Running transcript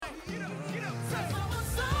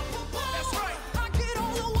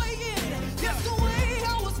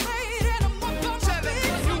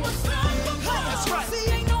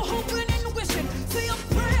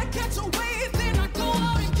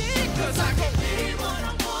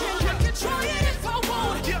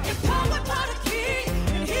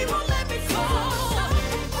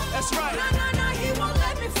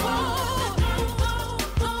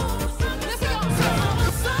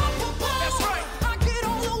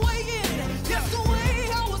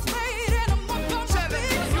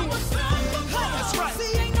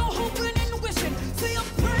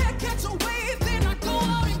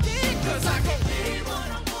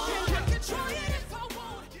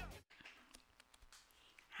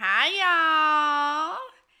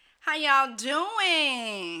y'all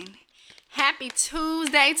doing? Happy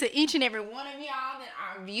Tuesday to each and every one of y'all that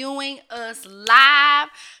are viewing us live.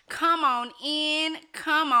 Come on in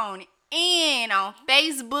on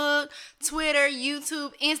Facebook, Twitter,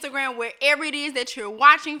 YouTube, Instagram, wherever it is that you're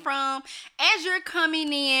watching from. As you're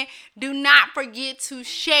coming in, do not forget to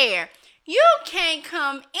share. You can't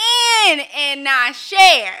come in and not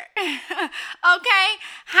share. Okay?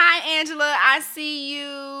 Hi, Angela. I see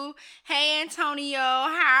you. Hey, Antonio.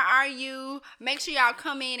 How are you? Make sure y'all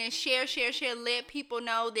come in and share. Let people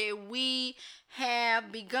know that we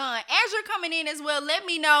have begun. As you're coming in as well, let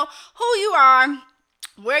me know who you are,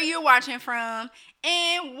 where you're watching from,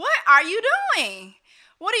 and what are you doing?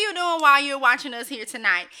 What are you doing while you're watching us here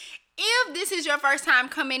tonight? If this is your first time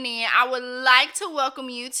coming in, I would like to welcome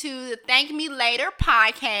you to the Thank Me Later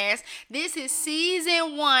podcast. This is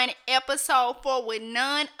season 1, episode 4 with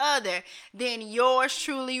none other than yours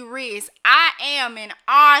truly, Riz. I am an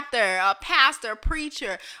author, a pastor,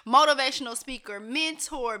 preacher, motivational speaker,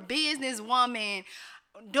 mentor, businesswoman,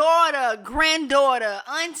 daughter, granddaughter,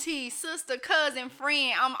 auntie, sister, cousin,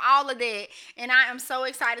 friend. I'm all of that, and I am so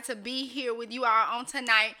excited to be here with you all on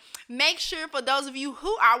tonight. Make sure, for those of you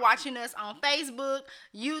who are watching us on Facebook,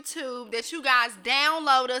 YouTube, that you guys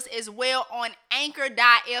download us as well on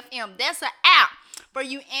Anchor.fm. That's an app for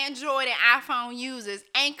you Android and iPhone users.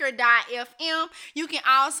 Anchor.fm. You can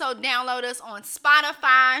also download us on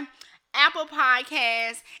Spotify, Apple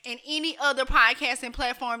Podcasts, and any other podcasting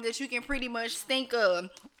platform that you can pretty much think of.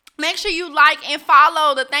 Make sure you like and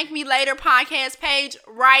follow the Thank Me Later podcast page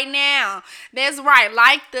right now. That's right.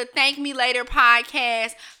 Like the Thank Me Later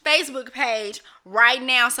podcast Facebook page right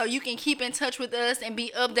now so you can keep in touch with us and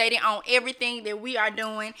be updated on everything that we are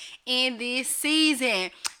doing in this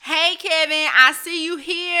season. Hey, Kevin, I see you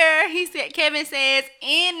here. Kevin says,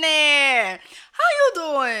 in there. How you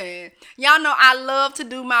doing? Y'all know I love to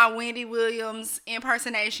do my Wendy Williams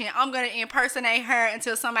impersonation. I'm going to impersonate her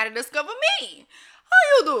until somebody discover me. How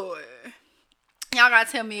you doing? Y'all gotta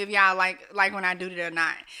tell me if y'all like when I do it or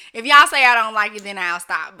not. If y'all say I don't like it, then I'll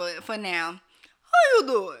stop. But for now, how you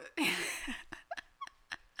doing?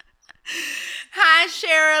 Hi,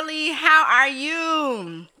 Shirley. How are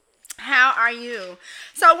you? How are you?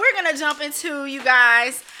 So we're gonna jump into, you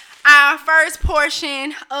guys, our first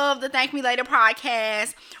portion of the Thank Me Later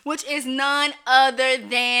podcast, which is none other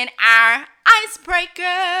than our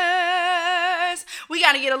icebreakers. We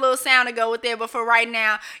got to get a little sound to go with that, but for right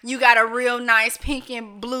now, you got a real nice pink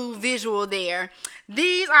and blue visual there.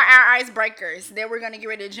 These are our icebreakers that we're going to get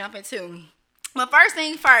ready to jump into. But first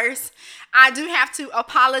thing first, I do have to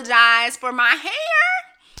apologize for my hair.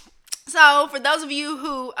 So for those of you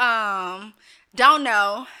who don't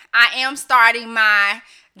know, I am starting my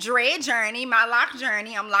dread journey, my lock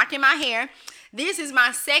journey. I'm locking my hair. This is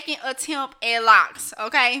my second attempt at locks,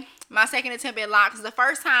 okay? My second attempt at locks. The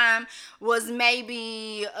first time was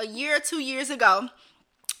maybe a year or 2 years ago,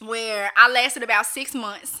 where I lasted about 6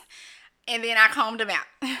 months and then I combed them out.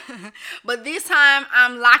 But this time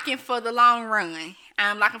I'm locking for the long run.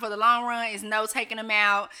 I'm locking for the long run. It's no taking them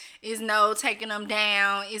out. It's no taking them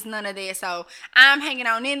down. It's none of that. So I'm hanging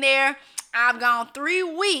on in there. I've gone 3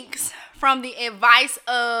 weeks from the advice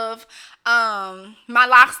of my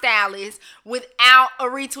lock stylist without a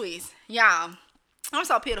retwist. Y'all, I'm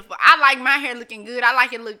so pitiful. I like my hair looking good. I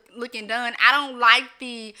like it looking done. I don't like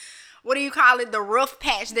the, what do you call it, the rough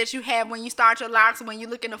patch that you have when you start your locks, when you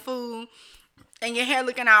look in the food and your hair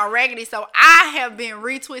looking all raggedy. So I have been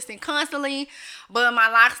retwisting constantly, but my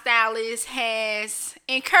lock stylist has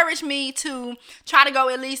encouraged me to try to go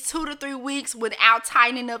at least 2 to 3 weeks without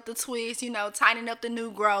tightening up the twist, tightening up the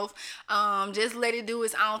new growth. Just let it do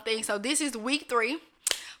its own thing. So this is week 3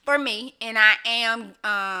 for me, and I am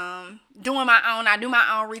doing my own. I do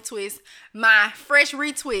my own retwist, my fresh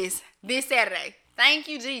retwist this Saturday. Thank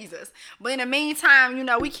you, Jesus. But in the meantime,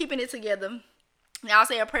 we keeping it together. Y'all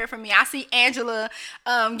say a prayer for me. I see Angela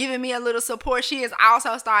giving me a little support. She has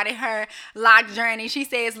also started her lock journey. She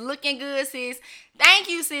says, looking good, sis. Thank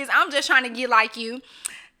you, sis. I'm just trying to get like you.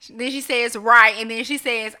 Then she says, right. And then she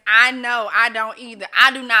says, I know I don't either.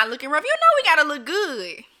 I do not looking rough. We got to look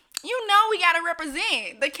good. We got to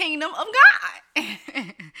represent the kingdom of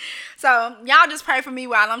God. So y'all just pray for me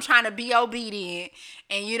while I'm trying to be obedient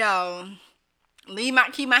and,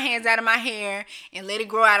 keep my hands out of my hair and let it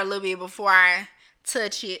grow out a little bit before I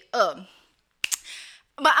touch it up.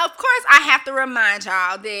 But of course, I have to remind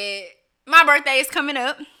y'all that my birthday is coming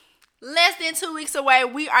up. Less than 2 weeks away.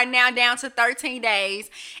 We are now down to 13 days,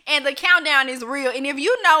 and the countdown is real. And if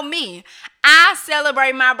you know me, I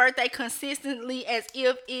celebrate my birthday consistently as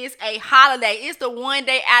if it's a holiday. It's the one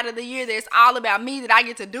day out of the year that's all about me, that I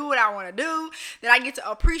get to do what I want to do, that I get to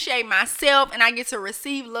appreciate myself, and I get to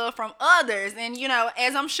receive love from others. And,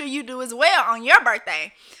 as I'm sure you do as well on your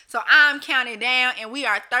birthday. So I'm counting down, and we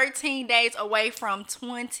are 13 days away from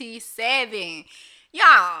 27.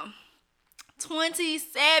 Y'all,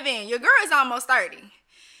 27. Your girl is almost 30.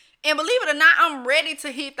 And believe it or not, I'm ready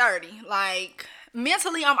to hit 30. Like,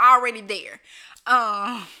 mentally, I'm already there.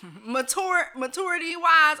 Maturity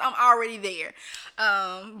wise, I'm already there.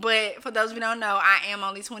 But for those of you who don't know, I am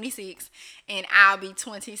only 26 and I'll be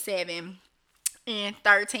 27 in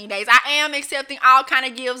 13 days. I am accepting all kind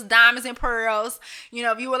of gifts, diamonds and pearls.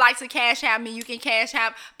 If you would like to cash out me, you can cash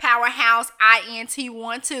out Powerhouse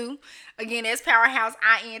INT12. Again, that's Powerhouse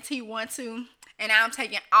INT12. And I'm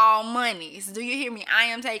taking all monies. Do you hear me? I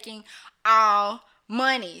am taking all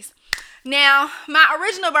monies. Now, my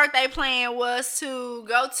original birthday plan was to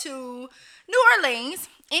go to New Orleans.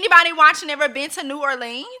 Anybody watching ever been to New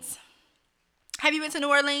Orleans? Have you been to New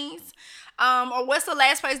Orleans? Or what's the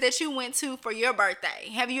last place that you went to for your birthday?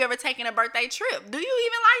 Have you ever taken a birthday trip? Do you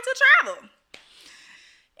even like to travel?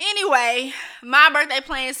 Anyway, my birthday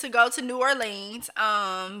plan is to go to New Orleans,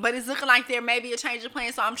 but it's looking like there may be a change of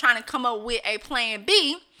plan, so I'm trying to come up with a plan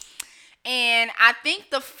B. And I think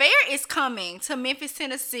the fair is coming to Memphis,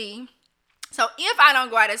 Tennessee. So if I don't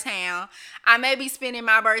go out of town, I may be spending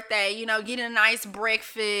my birthday, getting a nice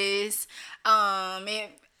breakfast, at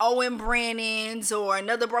Owen Brennan's or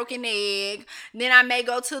Another Broken Egg. Then I may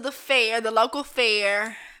go to the fair, the local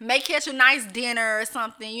fair, may catch a nice dinner or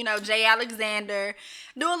something, J. Alexander,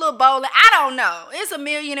 do a little bowling. I don't know. It's a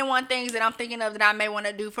million and one things that I'm thinking of that I may want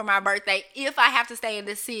to do for my birthday if I have to stay in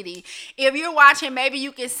the city. If you're watching, maybe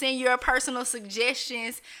you can send your personal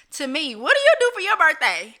suggestions to me. What do you do for your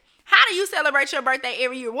birthday? How do you celebrate your birthday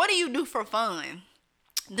every year? What do you do for fun?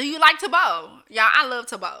 Do you like to bowl? Y'all, I love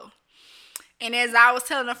to bowl. And as I was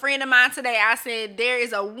telling a friend of mine today, I said, there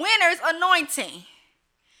is a winner's anointing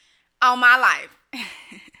on my life.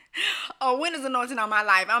 A winner's anointing on my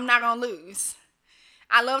life. I'm not going to lose.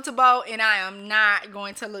 I love to bowl, and I am not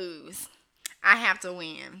going to lose. I have to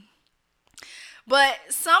win. But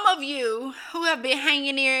some of you who have been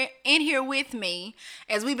hanging in here with me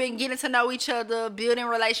as we've been getting to know each other, building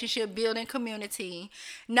relationship, building community,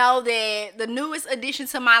 know that the newest addition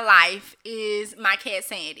to my life is my cat,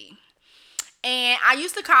 Sandy. And I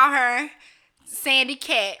used to call her Sandy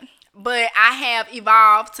Cat, but I have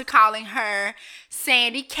evolved to calling her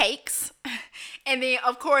Sandy Cakes. And then,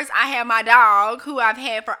 of course, I have my dog, who I've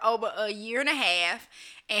had for over a year and a half,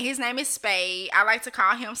 and his name is Spade. I like to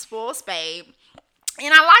call him Spoiled Spade.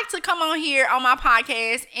 And I like to come on here on my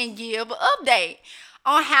podcast and give an update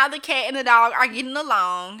on how the cat and the dog are getting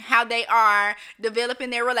along, how they are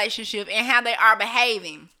developing their relationship, and how they are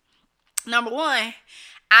behaving. Number one,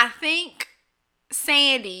 I think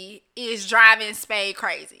Sandy is driving Spade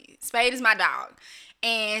crazy. Spade is my dog,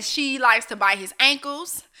 and she likes to bite his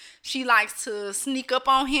ankles. She likes to sneak up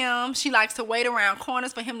on him. She likes to wait around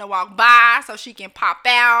corners for him to walk by so she can pop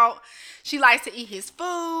out. She likes to eat his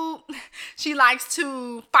food. She likes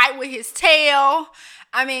to fight with his tail.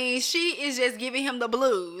 I mean, she is just giving him the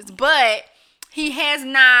blues, but he has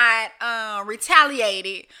not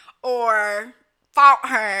retaliated or fought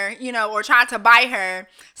her, or tried to bite her.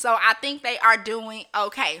 So I think they are doing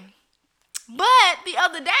okay. But the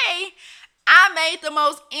other day, I made the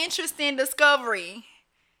most interesting discovery.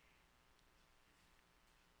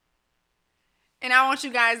 And I want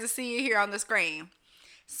you guys to see it here on the screen.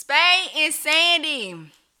 Spade and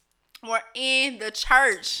Sandy were in the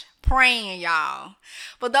church praying, y'all.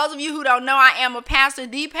 For those of you who don't know, I am a pastor,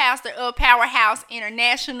 the pastor of Powerhouse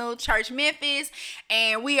International Church, Memphis.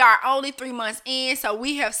 And we are only 3 months in, so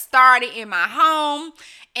we have started in my home.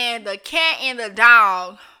 And the cat and the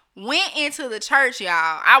dog went into the church,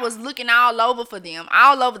 y'all. I was looking all over for them,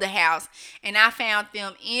 all over the house. And I found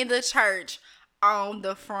them in the church on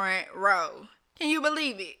the front row. Can you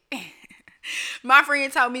believe it? My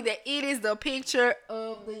friend told me that it is the picture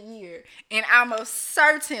of the year. And I most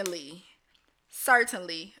certainly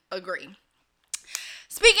agree.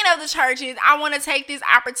 Speaking of the churches, I want to take this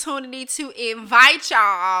opportunity to invite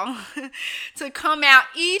y'all to come out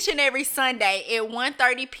each and every Sunday at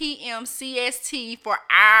 1:30 p.m. CST for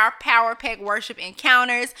our Power Pack Worship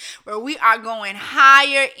Encounters, where we are going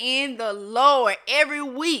higher in the Lord. Every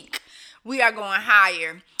week, we are going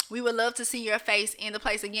higher. We would love to see your face in the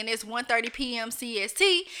place. Again, it's 1:30 p.m.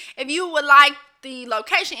 CST. If you would like the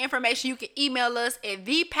location information, you can email us at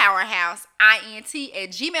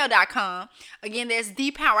thepowerhouseint@gmail.com. Again, that's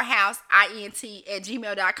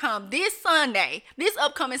thepowerhouseint@gmail.com. This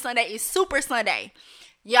upcoming Sunday is Super Sunday.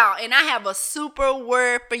 Y'all, and I have a super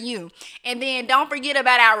word for you. And then don't forget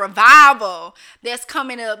about our revival that's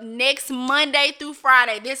coming up next Monday through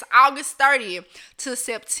Friday, this August 30th to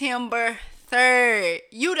September 3rd.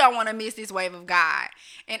 You don't want to miss this wave of God.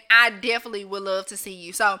 And I definitely would love to see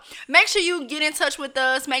you. So make sure you get in touch with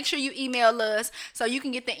us. Make sure you email us so you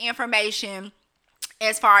can get the information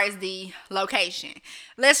as far as the location.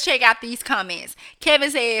 Let's check out these comments.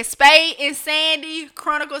 Kevin says, Spade and Sandy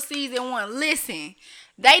Chronicle Season 1. Listen,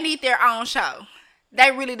 they need their own show.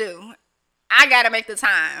 They really do. I got to make the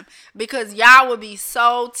time because y'all will be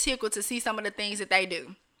so tickled to see some of the things that they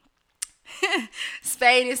do.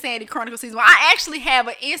 Spade and Sandy Chronicle Season 1. I actually have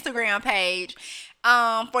an Instagram page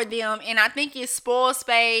for them, and I think it's Spoiled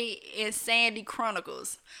Spade and Sandy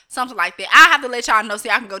Chronicles, something like that. I have to let y'all know so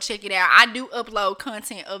y'all can go check it out. I do upload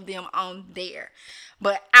content of them on there,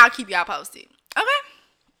 but I'll keep y'all posted.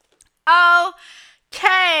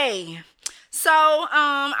 Okay. So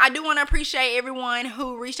I do want to appreciate everyone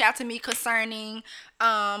who reached out to me concerning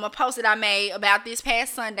a post that I made about this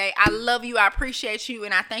past Sunday. I love you, I appreciate you,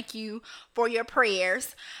 and I thank you for your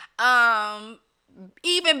prayers.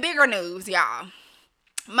 Even bigger news, y'all.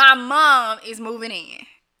 My mom is moving in.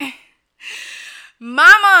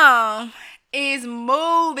 My mom is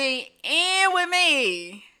moving in with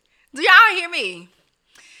me. Do y'all hear me?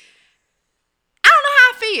 I don't know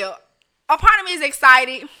how I feel. A part of me is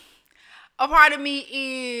excited. A part of me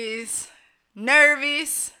is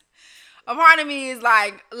nervous. A part of me is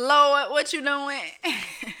like, Lord, what you doing?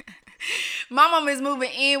 My mom is moving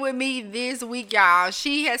in with me this week, y'all.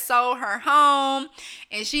 She has sold her home,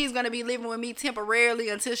 and she's going to be living with me temporarily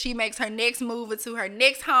until she makes her next move into her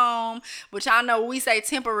next home, which I know we say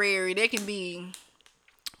temporary. That can be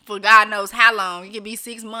for God knows how long. It could be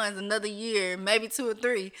 6 months, another year, maybe 2 or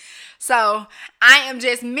 3. So I am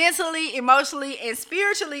just mentally, emotionally, and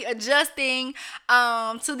spiritually adjusting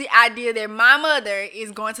to the idea that my mother is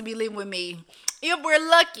going to be living with me. If we're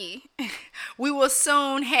lucky, we will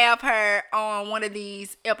soon have her on one of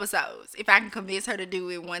these episodes, if I can convince her to do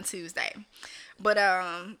it one Tuesday. But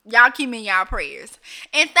y'all keep me in y'all prayers.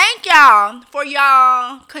 And thank y'all for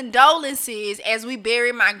y'all condolences as we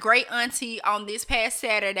buried my great auntie on this past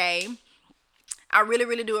Saturday. I really,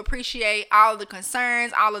 really do appreciate all of the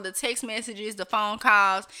concerns, all of the text messages, the phone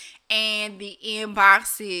calls, and the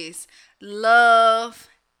inboxes. Love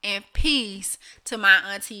and peace to my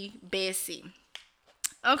auntie Bessie.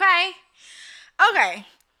 Okay. I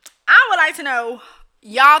would like to know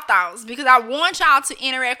y'all thoughts because I want y'all to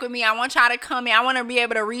interact with me. I want y'all to comment. I want to be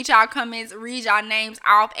able to read y'all comments, read y'all names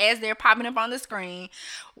off as they're popping up on the screen.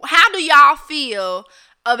 How do y'all feel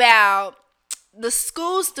about the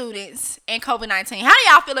school students in COVID-19? How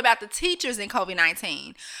do y'all feel about the teachers in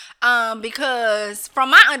COVID-19? Because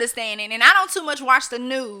from my understanding, and I don't too much watch the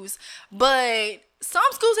news, but some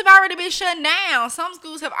schools have already been shut down. Some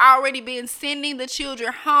schools have already been sending the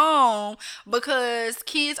children home because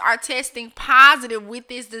kids are testing positive with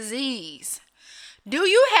this disease. Do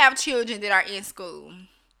you have children that are in school?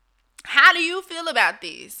 How do you feel about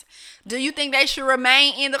this? Do you think they should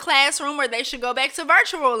remain in the classroom or they should go back to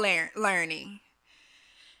virtual learning?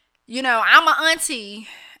 You know, I'm an auntie.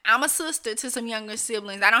 I'm a sister to some younger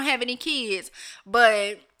siblings. I don't have any kids,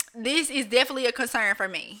 but this is definitely a concern for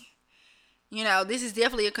me. You know, this is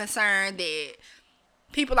definitely a concern that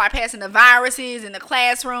people are passing the viruses in the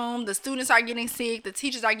classroom. The students are getting sick. The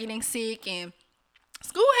teachers are getting sick. And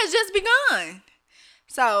school has just begun.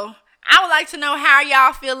 So I would like to know how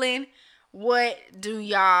y'all feeling. What do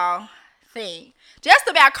y'all think? Just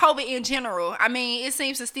about COVID in general. I mean, it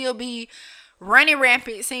seems to still be running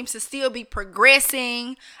rampant. It seems to still be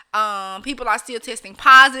progressing. People are still testing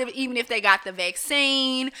positive even if they got the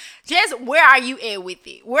vaccine. Just where are you at with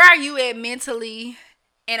it? Where are you at mentally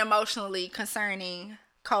and emotionally concerning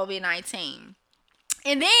COVID-19?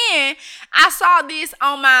 And then I saw this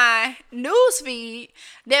on my news feed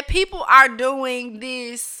that people are doing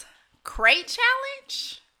this crate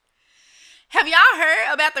challenge. Have y'all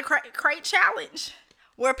heard about the crate challenge?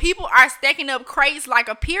 Where people are stacking up crates like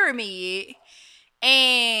a pyramid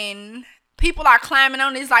and people are climbing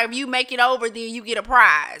on this, like if you make it over, then you get a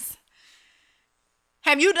prize.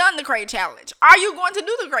 Have you done the crate challenge? Are you going to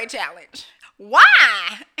do the crate challenge? Why?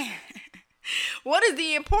 What is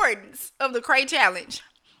the importance of the crate challenge?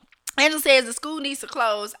 Angela says the school needs to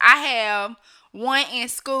close. I have one in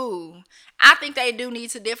school. I think they do need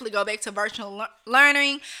to definitely go back to virtual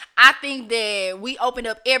learning. I think that we opened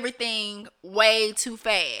up everything way too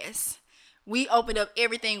fast. We opened up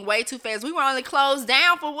everything way too fast. We were only closed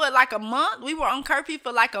down for what, like a month? We were on curfew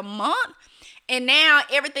for like a month. And now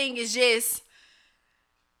everything is just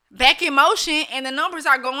back in motion and the numbers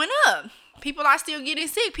are going up. People are still getting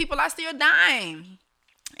sick. People are still dying.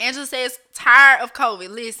 Angela says, tired of COVID.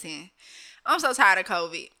 Listen, I'm so tired of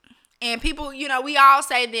COVID. And people, we all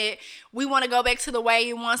say that we want to go back to the way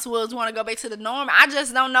it once was, we want to go back to the norm. I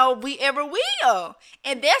just don't know if we ever will.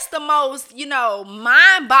 And that's the most,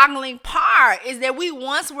 mind-boggling part, is that we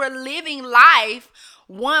once were living life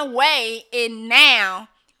one way and now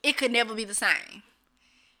it could never be the same.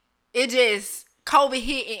 It just, COVID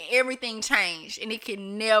hit and everything changed and it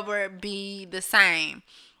can never be the same.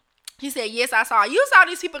 He said, yes, I saw. You saw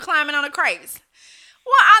these people climbing on the crates.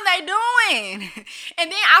 What are they doing?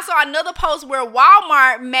 And then I saw another post where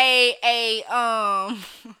Walmart made they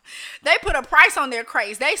put a price on their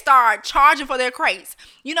crates. They start charging for their crates.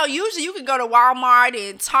 Usually you can go to Walmart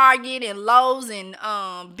and Target and Lowe's and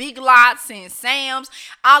Big Lots and Sam's,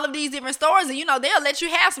 all of these different stores, and they'll let you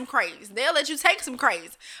have some crates. They'll let you take some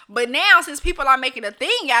crates. But now, since people are making a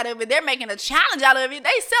thing out of it, they're making a challenge out of it.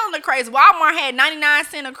 They selling the crates. Walmart had 99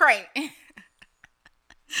 cents a crate.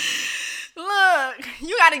 Look,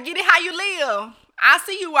 you got to get it how you live. I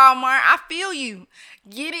see you, Walmart. I feel you.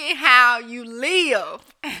 Get it how you live.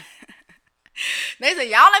 They say,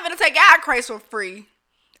 y'all ain't gonna take our crates for free.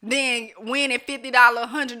 Then winning $50,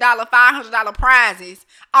 $100, $500 prizes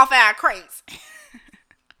off our crates.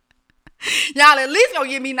 Y'all at least gonna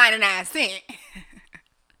give me 99 cents.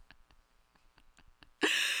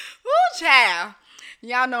 Woo, child.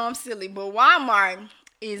 Y'all know I'm silly, but Walmart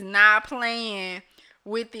is not playing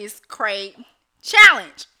with this crate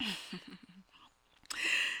challenge.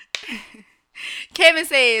 Kevin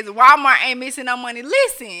says Walmart ain't missing no money.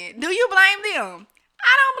 Listen, do you blame them?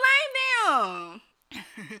 I don't blame them.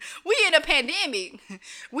 We in a pandemic.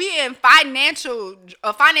 We in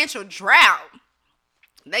a financial drought.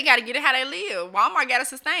 They got to get it how they live. Walmart got to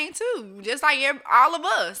sustain too, just like all of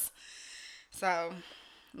us. So,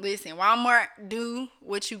 listen, Walmart, do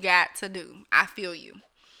what you got to do. I feel you.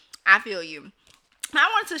 I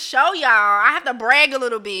want to show y'all, I have to brag a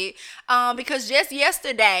little bit, because just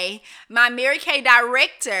yesterday, my Mary Kay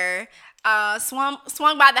director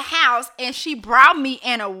swung by the house and she brought me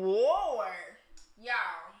an award. Y'all,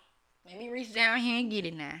 let me reach down here and get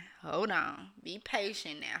it now. Hold on. Be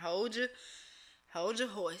patient now. Hold your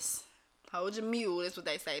horse. Hold your mule. That's what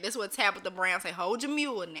they say. That's what Tabitha Brown say. Hold your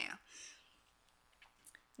mule now.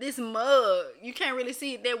 This mug, you can't really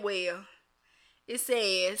see it that well. It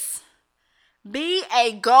says, be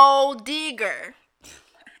a gold digger.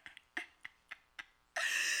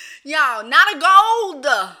 Y'all, not a gold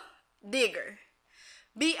digger.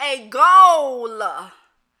 Be a goal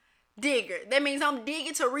digger. That means I'm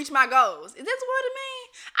digging to reach my goals. Is that what it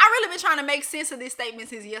means? I really been trying to make sense of this statement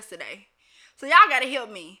since yesterday. So y'all got to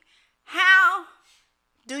help me. How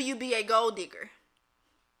do you be a gold digger?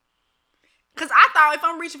 Because I thought if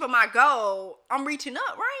I'm reaching for my goal, I'm reaching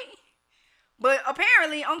up, right? But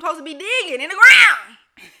apparently, I'm supposed to be digging in the ground.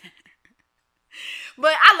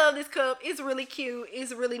 But I love this cup. It's really cute.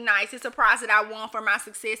 It's really nice. It's a prize that I won for my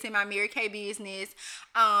success in my Mary Kay business.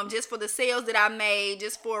 Just for the sales that I made.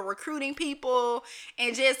 Just for recruiting people.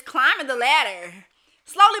 And just climbing the ladder.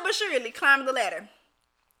 Slowly but surely climbing the ladder.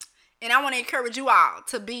 And I want to encourage you all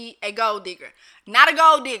to be a gold digger. Not a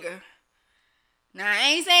gold digger. Now, I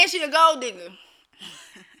ain't saying she a gold digger.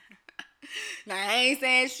 Now, I ain't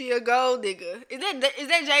saying she a gold digger. Is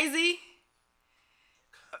that Jay-Z?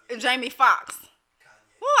 Jamie Foxx.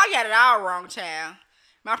 Woo, I got it all wrong, child.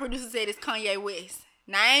 My producer said it's Kanye West.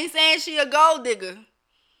 Now, I ain't saying she a gold digger.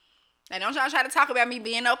 Now, don't y'all try to talk about me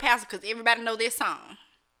being no pastor, because everybody know this song.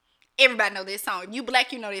 Everybody know this song. If you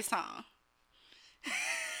black, you know this song.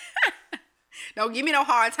 Don't give me no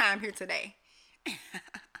hard time here today.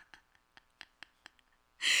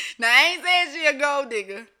 Now, I ain't saying she a gold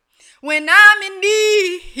digger. When I'm in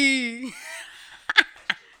need.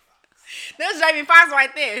 That's Jamie Foxx right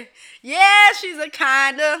there. Yeah, she's a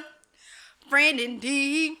kind of friend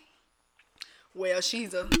indeed. Well,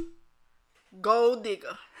 she's a gold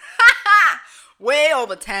digger. Way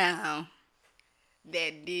over town.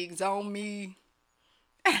 That digs on me.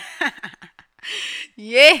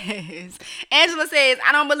 Yes. Angela says,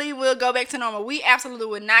 I don't believe we'll go back to normal. We absolutely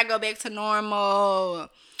would not go back to normal.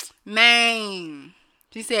 Man.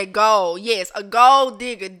 She said gold. Yes, a gold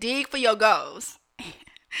digger. Dig for your goals.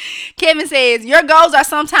 Kevin says, your goals are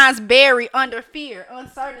sometimes buried under fear,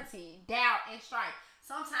 uncertainty, doubt, and strife.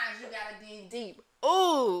 Sometimes you gotta dig deep.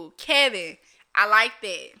 Ooh, Kevin, I like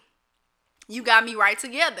that. You got me right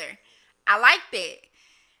together. I like that.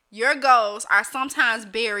 Your goals are sometimes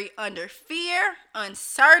buried under fear,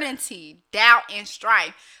 uncertainty, doubt, and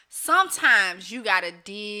strife. Sometimes you gotta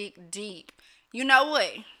dig deep. You know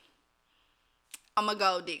what? I'm a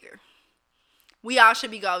gold digger. We all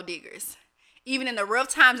should be gold diggers. Even in the rough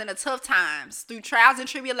times and the tough times, through trials and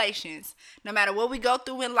tribulations, no matter what we go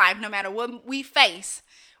through in life, no matter what we face,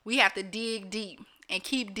 we have to dig deep and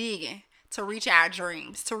keep digging to reach our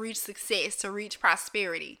dreams, to reach success, to reach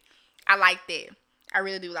prosperity. I like that. I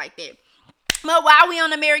really do like that. But while we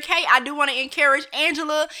on the Mary Kay, I do want to encourage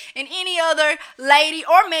Angela and any other lady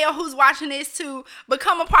or male who's watching this to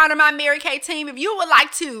become a part of my Mary Kay team. If you would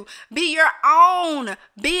like to be your own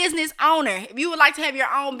business owner, if you would like to have your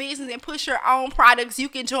own business and push your own products, you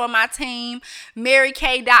can join my team,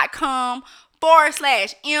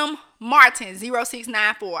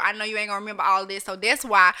 marykay.com/mmartin0694. I know you ain't gonna remember all of this, so that's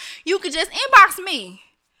why you could just inbox me.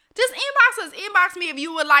 Just inbox me if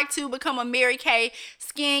you would like to become a Mary Kay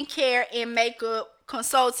skincare and makeup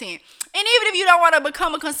consultant. And even if you don't want to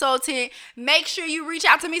become a consultant, make sure you reach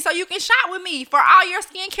out to me so you can shop with me for all your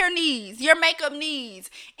skincare needs, your makeup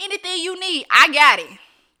needs, anything you need. I got it.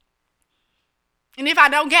 And if I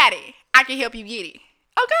don't got it, I can help you get it.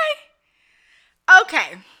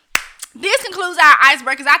 Okay. This concludes our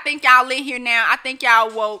icebreakers. I think y'all in here now. I think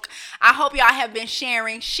y'all woke. I hope y'all have been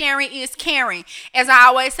sharing. Sharing is caring. As I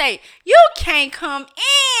always say, you can't come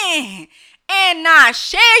in and not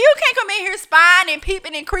share. You can't come in here spying and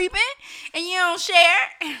peeping and creeping and you don't share.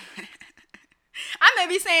 I may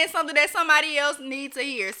be saying something that somebody else needs to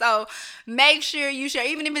hear. So make sure you share.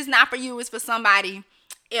 Even if it's not for you, it's for somebody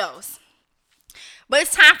else. But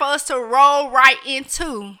it's time for us to roll right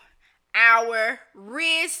into our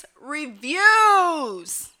wrist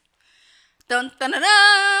reviews. Dun, dun, dun,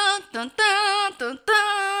 dun, dun, dun, dun,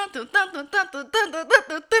 dun, dun, dun, dun,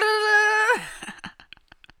 dun.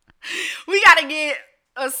 We gotta get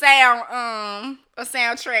a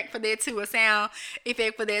soundtrack for that too, a sound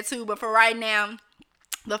effect for that too. But for right now,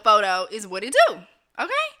 the photo is what it do.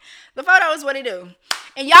 Okay, the photo is what it do,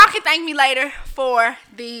 and y'all can thank me later for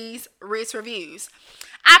these wrist reviews.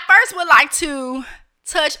 I first would like to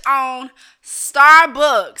touch on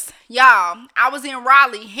Starbucks. Y'all, I was in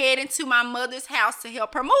Raleigh heading to my mother's house to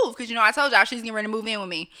help her move because I told y'all she's getting ready to move in with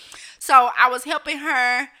me. So I was helping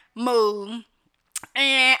her move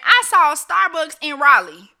and I saw Starbucks in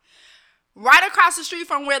Raleigh right across the street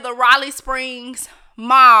from where the Raleigh Springs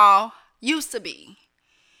Mall used to be.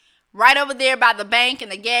 Right over there by the bank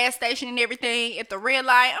and the gas station and everything at the red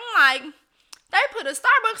light. I'm like, they put a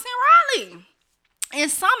Starbucks in Raleigh. And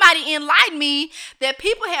somebody enlightened me that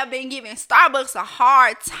people have been giving Starbucks a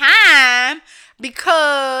hard time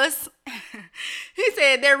because he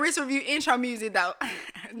said their wrist review intro music though.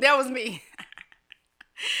 That was me.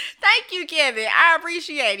 Thank you, Kevin. I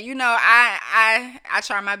appreciate it. I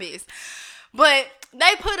try my best. But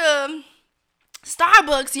they put a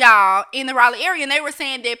Starbucks, y'all, in the Raleigh area, and they were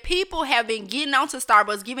saying that people have been getting onto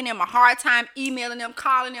Starbucks, giving them a hard time, emailing them,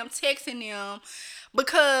 calling them, texting them,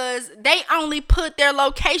 because they only put their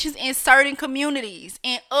locations in certain communities,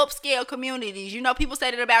 in upscale communities. People say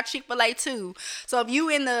that about Chick-fil-A too. So if you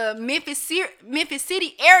in the Memphis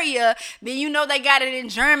City area, then they got it in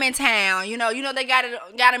Germantown. They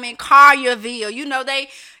got them in Collierville.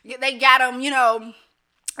 They got them,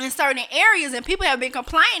 in certain areas, and people have been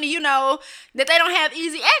complaining, that they don't have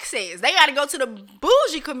easy access. They got to go to the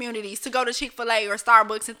bougie communities to go to Chick-fil-A or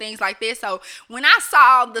Starbucks and things like this. So when I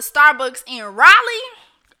saw the Starbucks in Raleigh,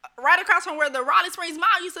 right across from where the Raleigh Springs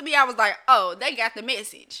Mall used to be, I was like, oh, they got the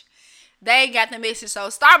message. They got the message. So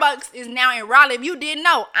Starbucks is now in Raleigh. If you didn't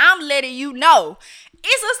know, I'm letting you know.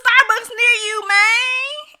 It's a Starbucks near you, man.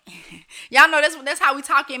 Y'all know that's how we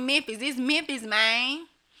talk in Memphis. It's Memphis, man.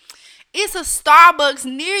 It's a Starbucks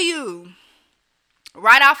near you,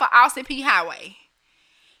 right off of Austin P Highway,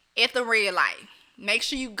 at the red light. Make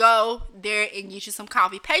sure you go there and get you some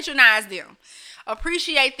coffee. Patronize them.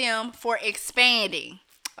 Appreciate them for expanding.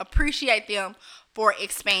 Chick-fil-A,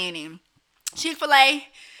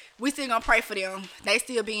 we still gonna pray for them. They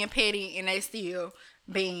still being petty and they still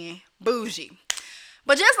being bougie.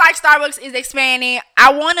 But just like Starbucks is expanding,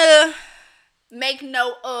 I want to make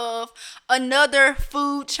note of another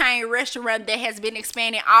food chain restaurant that has been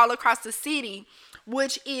expanding all across the city,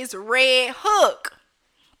 which is Red Hook.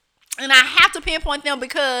 And I have to pinpoint them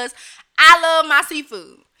because I love my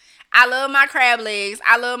seafood. I love my crab legs.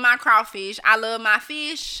 I love my crawfish. I love my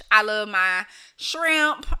fish. I love my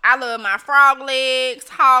shrimp. I love my frog legs,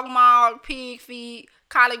 hog maw, pig feet,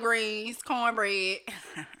 collard greens, cornbread.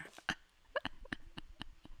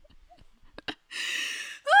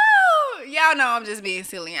 Y'all know I'm just being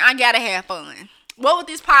silly. I gotta have fun. What would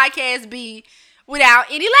this podcast be without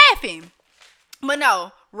any laughing. But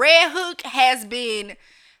no, Red Hook has been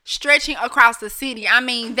stretching across the city. I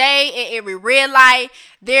mean, they at every red light,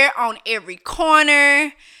 they're on every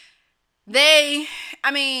corner.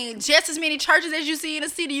 Just as many churches as you see in the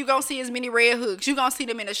city, you're going to see as many Red Hooks. You're going to see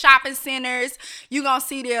them in the shopping centers. You're going to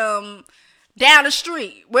see them down the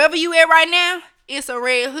street. Wherever you at right now, it's a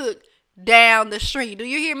Red Hook down the street. Do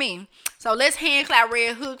you hear me? So let's hand clap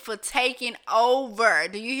Red Hook for taking over.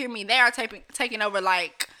 Do you hear me? They are taking over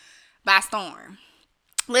like by storm.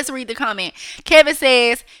 Let's read the comment. Kevin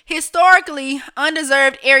says, historically,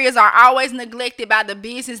 undeserved areas are always neglected by the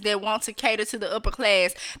business that want to cater to the upper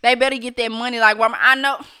class. They better get that money like Walmart. I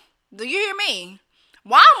know. Do you hear me?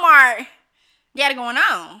 Walmart got it going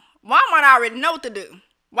on. Walmart already know what to do.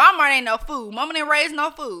 Walmart ain't no food. Mama didn't raise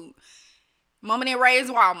no food. Mama didn't raise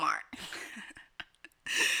Walmart.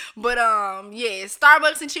 But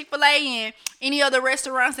Starbucks and Chick-fil-A and any other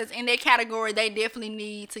restaurants that's in that category, they definitely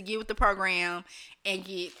need to get with the program and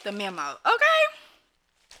get the memo.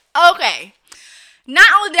 Okay. Not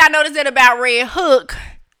only did I notice that about Red Hook,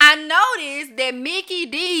 I noticed that Mickey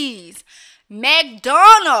D's,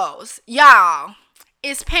 McDonald's, y'all,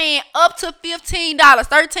 is paying up to $15,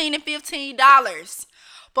 $13 and $15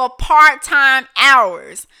 for part-time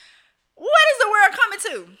hours. What is the world coming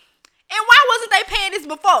to? And why wasn't they paying this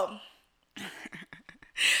before?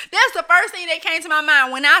 That's the first thing that came to my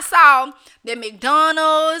mind when I saw that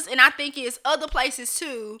McDonald's, and I think it's other places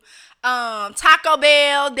too, Taco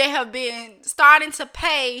Bell, they have been starting to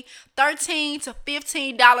pay $13 to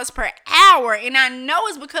 $15 per hour. And I know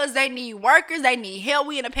it's because they need workers, they need help.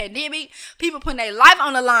 We in a pandemic, people putting their life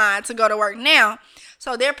on the line to go to work now.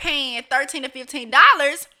 So they're paying $13 to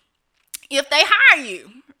 $15 if they hire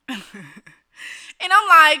you. And I'm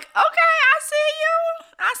like, okay, I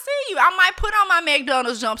see you. I might put on my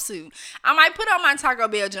McDonald's jumpsuit. I might put on my Taco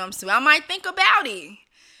Bell jumpsuit. I might think about it.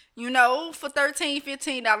 For $13,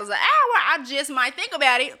 $15 an hour, I just might think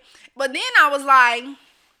about it. But then I was like,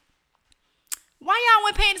 why y'all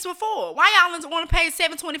weren't paying this before? Why y'all want to pay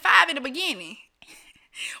 $7.25 in the beginning?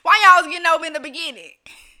 Why y'all was getting over in the beginning?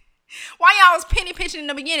 Why y'all was penny pinching in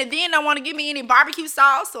the beginning? Then don't want to give me any barbecue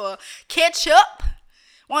sauce or ketchup?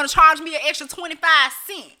 Want to charge me an extra 25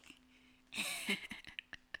 cents.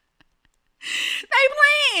 They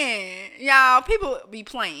playing. Y'all, people be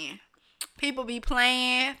playing.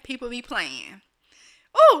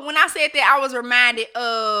 Oh, when I said that, I was reminded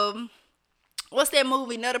of, what's that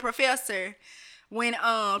movie, Nutty Professor? When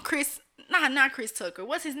not Chris Tucker.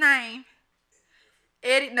 What's his name?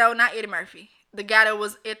 Not Eddie Murphy. The guy that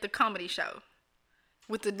was at the comedy show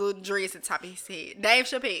with the little dress at the top of his head. Dave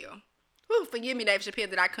Chappelle. Ooh, forgive me, Dave Chappelle,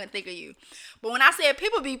 that I couldn't think of you. But when I said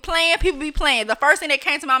people be playing, the first thing that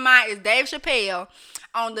came to my mind is Dave Chappelle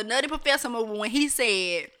on the Nutty Professor movie when he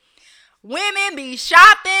said, women be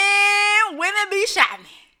shopping.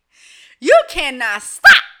 You cannot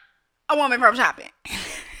stop a woman from shopping. And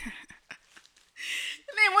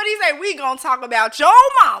then what he say? We gonna talk about your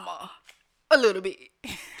mama a little bit.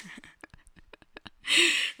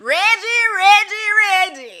 Reggie.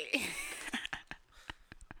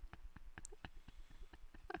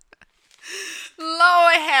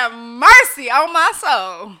 Lord have mercy on my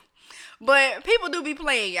soul. But people do be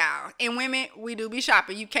playing, y'all. And women, we do be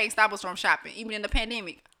shopping. You can't stop us from shopping. Even in the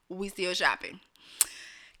pandemic, we still shopping.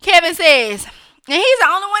 Kevin says, and he's the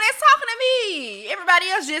only one that's talking to me. Everybody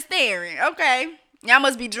else just staring. Okay. Y'all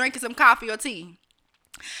must be drinking some coffee or tea.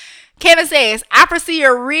 Kevin says, I foresee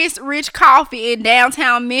a rich coffee in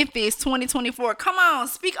downtown Memphis 2024. Come on,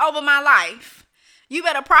 speak over my life. You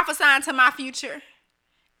better prophesy into my future.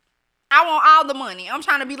 I want all the money. I'm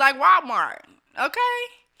trying to be like Walmart. Okay.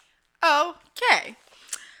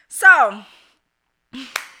 So,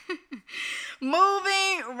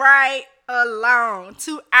 moving right along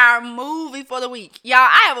to our movie for the week. Y'all,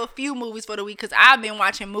 I have a few movies for the week because I've been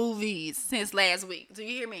watching movies since last week. Do you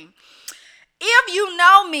hear me? If you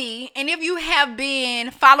know me and if you have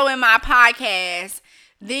been following my podcast,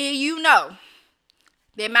 then you know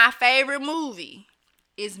that my favorite movie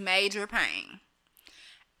is Major Payne.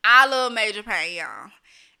 I love Major Payne, y'all.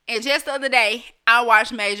 And just the other day, I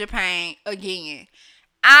watched Major Payne again.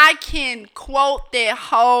 I can quote that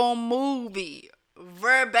whole movie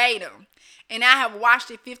verbatim. And I have watched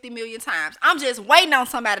it 50 million times. I'm just waiting on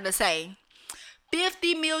somebody to say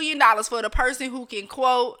 $50 million for the person who can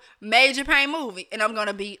quote Major Payne movie. And I'm going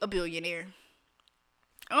to be a billionaire.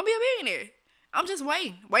 I'm just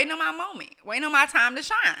waiting on my moment. Waiting on my time to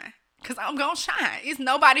shine. Because I'm going to shine. It's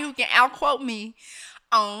nobody who can outquote me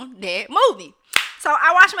on that movie. So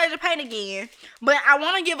I watched Major Payne again, but I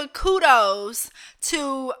want to give a kudos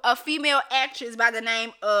to a female actress by the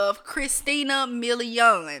name of Christina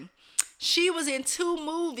Milian. She was in 2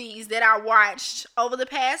 movies that I watched over the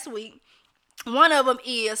past week. One of them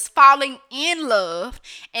is Falling in Love.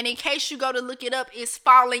 And in case you go to look it up, it's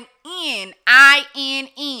Falling in,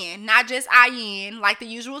 I-N-N, not just I-N, like the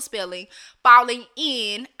usual spelling. Falling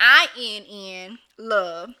in, I-N-N,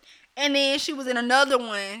 Love. And then she was in another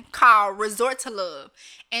one called Resort to Love.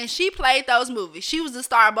 And she played those movies. She was the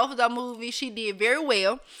star of both of those movies. She did very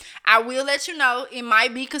well. I will let you know, it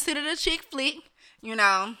might be considered a chick flick, you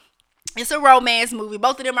know. It's a romance movie.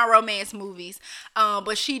 Both of them are romance movies.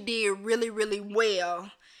 But she did really, really well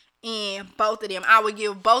in both of them. I would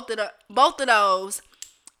give both of those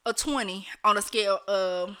a 20 on a scale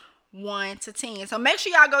of 1 to 10. So make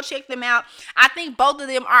sure y'all go check them out. I think both of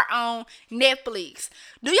them are on Netflix.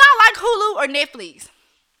 Do y'all like Hulu or Netflix?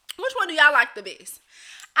 Which one do y'all like the best?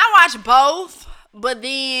 I watch both. But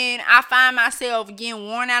then I find myself getting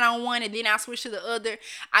worn out on one and then I switch to the other.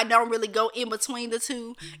 I don't really go in between the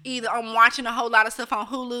two. Either I'm watching a whole lot of stuff on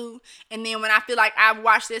Hulu, and then when I feel like I've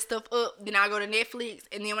watched that stuff up, then I'll go to Netflix.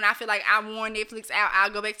 And then when I feel like I've worn Netflix out, I'll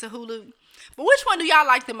go back to Hulu. But which one do y'all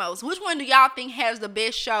like the most? Which one do y'all think has the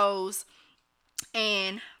best shows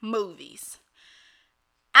and movies?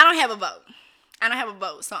 I don't have a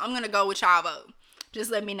vote. So I'm going to go with y'all vote.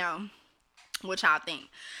 Just let me know what y'all think.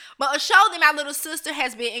 But a show that my little sister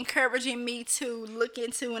has been encouraging me to look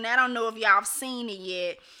into, and I don't know if y'all have seen it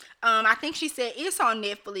yet. I think she said it's on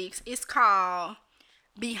Netflix. It's called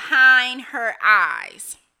Behind Her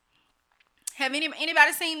Eyes. Have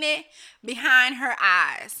anybody seen that? Behind Her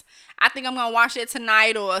Eyes. I think I'm going to watch it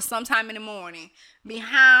tonight or sometime in the morning.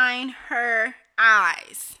 Behind Her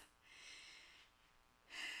Eyes.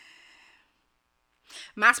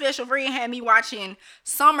 My special friend had me watching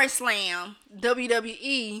SummerSlam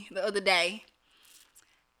WWE the other day.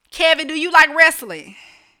 Kevin, do you like wrestling?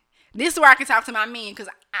 This is where I can talk to my men because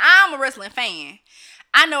I'm a wrestling fan.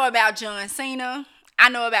 I know about John Cena. I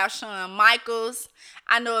know about Shawn Michaels.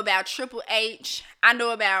 I know about Triple H. I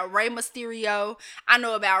know about Rey Mysterio. I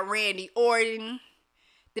know about Randy Orton.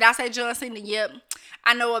 Did I say John Cena? Yep.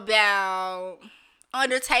 I know about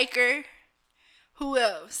Undertaker. Who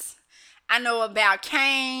else? I know about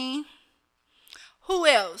Kane. Who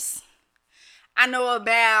else? I know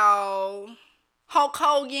about Hulk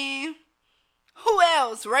Hogan. Who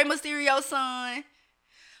else? Rey Mysterio's son.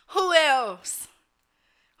 Who else?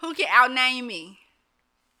 Who can outname me?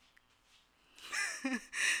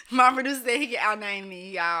 My producer said he can outname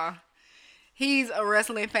me, y'all. He's a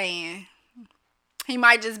wrestling fan. He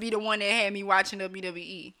might just be the one that had me watching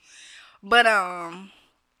WWE. But,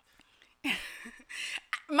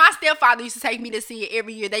 my stepfather used to take me to see it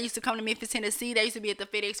every year. They used to come to Memphis, Tennessee. They used to be at the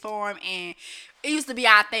FedEx Forum, and it used to be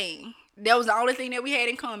our thing. That was the only thing that we had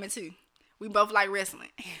in common, too. We both like wrestling.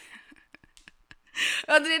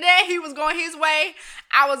 Other than that, he was going his way.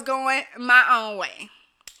 I was going my own way.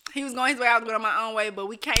 He was going his way. I was going my own way, but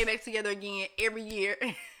we came back together again every year.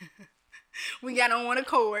 We got on one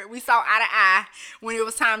accord. We saw eye to eye when it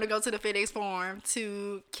was time to go to the FedEx Forum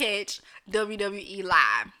to catch WWE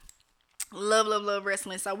live. Love, love, love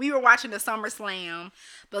wrestling. So we were watching the SummerSlam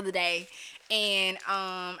the other day, and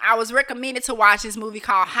I was recommended to watch this movie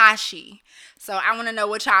called Hashi. So I want to know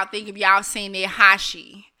what y'all think if y'all seen it.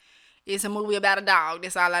 Hashi. It's a movie about a dog.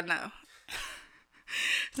 That's all I know.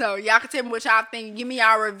 So y'all can tell me what y'all think. Give me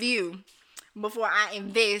y'all review before I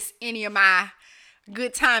invest any of my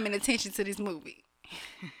good time and attention to this movie.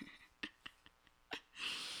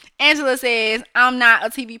 Angela says, I'm not a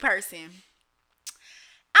TV person.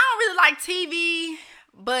 I don't really like TV,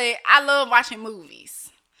 but I love watching movies.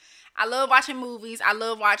 I love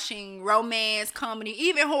watching romance, comedy,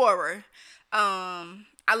 even horror.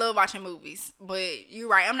 I love watching movies, but you're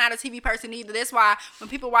right. I'm not a TV person either. That's why when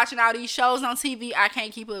people watching all these shows on TV, I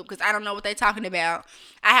can't keep up because I don't know what they're talking about.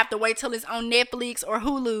 I have to wait till it's on Netflix or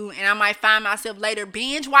Hulu, and I might find myself later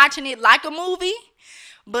binge watching it like a movie,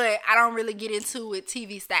 but I don't really get into it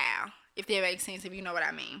TV style, if that makes sense, if you know what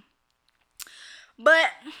I mean.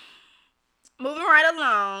 But moving right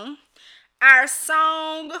along, our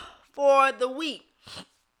song for the week,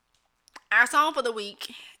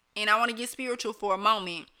 and I want to get spiritual for a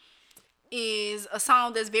moment, is a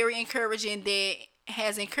song that's very encouraging that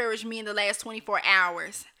has encouraged me in the last 24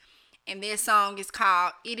 hours. And this song is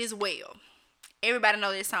called It Is Well. Everybody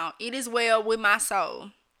know this song. It is well with my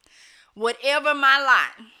soul. Whatever my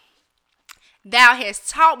lot, thou hast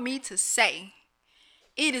taught me to say,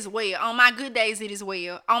 it is well. On my good days, it is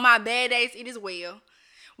well. On my bad days, it is well.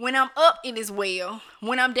 When I'm up, it is well.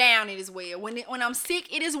 When I'm down, it is well. When I'm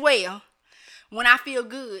sick, it is well. When I feel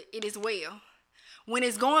good, it is well. When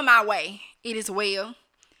it's going my way, it is well.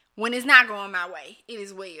 When it's not going my way, it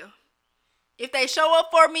is well. If they show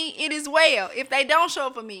up for me, it is well. If they don't show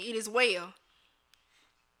up for me, it is well.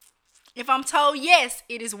 If I'm told yes,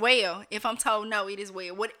 it is well. If I'm told no, it is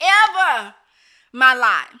well. Whatever my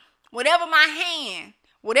lot, whatever my hand,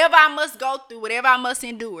 whatever I must go through, whatever I must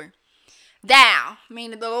endure, thou,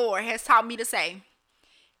 meaning the Lord, has taught me to say,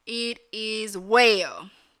 it is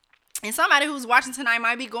well. And somebody who's watching tonight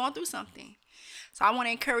might be going through something. So I want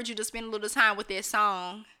to encourage you to spend a little time with that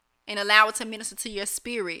song and allow it to minister to your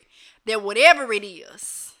spirit that whatever it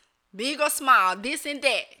is, big or small, this and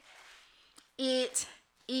that, it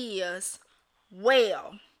is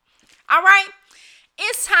well. All right.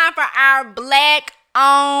 It's time for our Black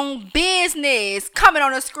owned business coming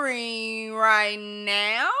on the screen right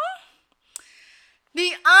now.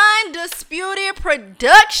 The Undisputed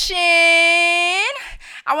Production.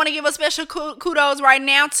 I want to give a special kudos right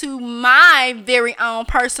now to my very own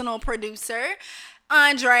personal producer,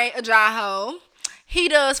 Andre Ajaho. He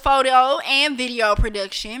does photo and video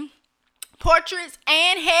production, portraits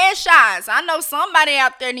and headshots. I know somebody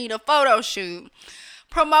out there need a photo shoot.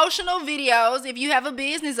 Promotional videos if you have a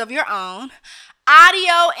business of your own.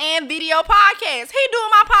 Audio and video podcasts. He doing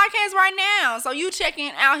my podcast right now. So you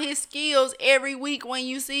checking out his skills every week when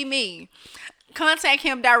you see me. Contact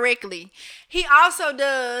him directly. He also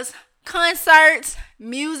does concerts,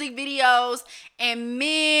 music videos, and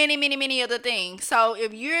many other things. So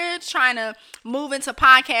if you're trying to move into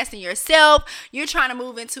podcasting yourself, you're trying to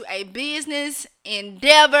move into a business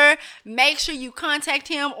endeavor, make sure you contact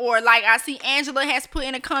him. Or like I see Angela has put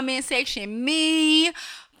in the comment section,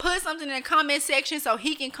 put something in the comment section so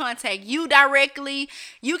he can contact you directly.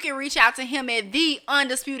 You can reach out to him at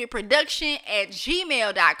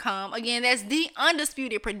theundisputedproduction@gmail.com. Again, that's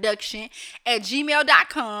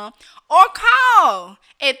theundisputedproduction@gmail.com. Or call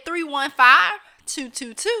at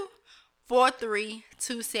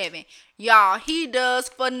 315-222-4327. Y'all, he does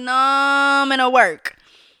phenomenal work.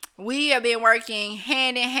 We have been working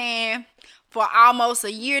hand in hand for almost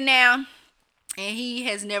a year now, and he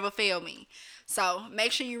has never failed me. So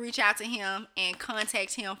make sure you reach out to him and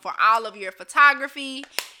contact him for all of your photography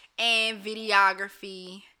and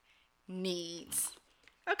videography needs.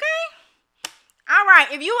 Okay? All right.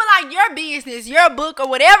 If you would like your business, your book, or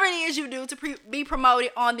whatever it is you do to be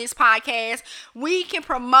promoted on this podcast, we can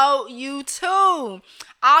promote you too.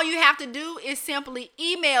 All you have to do is simply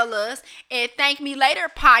email us at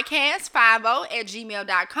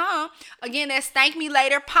thankmelaterpodcast50@gmail.com. Again, that's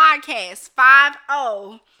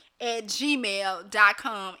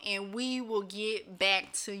thankmelaterpodcast50@gmail.com, and we will get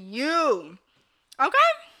back to you.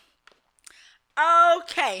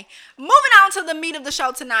 Okay, moving on to the meat of the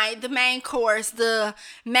show tonight, the main course, the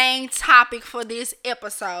main topic for this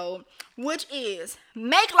episode, which is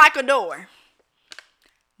make like a door,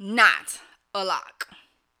 not a lock.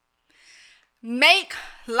 Make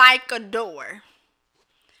like a door,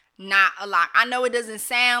 not a lock. I know it doesn't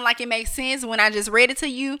sound like it makes sense when I just read it to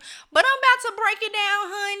you, but I'm about to break it down,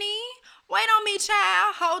 honey. Wait on me,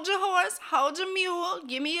 child. Hold your horse, hold your mule.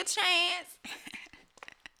 Give me a chance.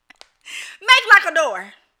 Make like a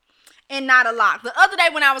door and not a lock. The other day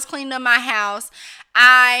when I was cleaning up my house,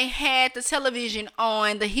 I had the television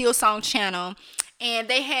on the Hillsong channel, and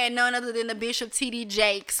they had none other than the Bishop T.D.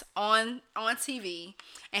 Jakes on TV.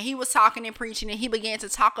 And he was talking and preaching, and he began to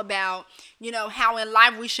talk about, how in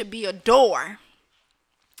life we should be a door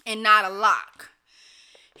and not a lock.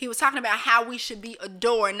 He was talking about how we should be a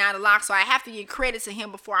door and not a lock. So I have to give credit to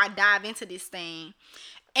him before I dive into this thing.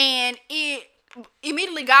 And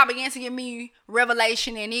immediately God began to give me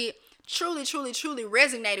revelation, and it truly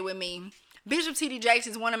resonated with me. Bishop T.D. Jakes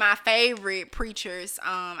is one of my favorite preachers.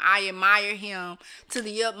 I admire him to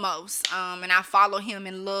the utmost, and I follow him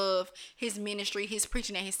and love his ministry, his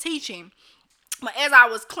preaching, and his teaching. But as I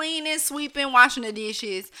was cleaning, sweeping, washing the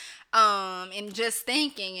dishes, and just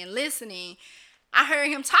thinking and listening, I heard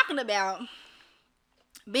him talking about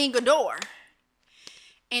being a door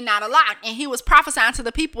and not a lock. And he was prophesying to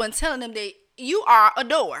the people and telling them that you are a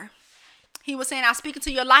door. He was saying, I speak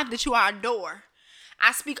into your life that you are a door.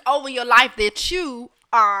 I speak over your life that you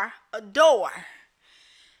are a door.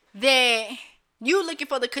 That you looking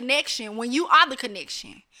for the connection when you are the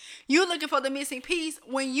connection. You looking for the missing piece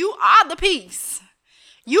when you are the piece.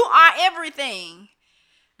 You are everything.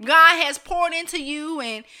 God has poured into you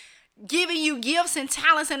and given you gifts and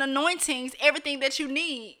talents and anointings, everything that you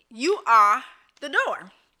need. You are the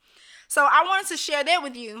door. So I wanted to share that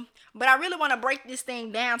with you, but I really want to break this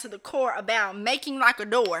thing down to the core about making like a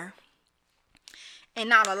door and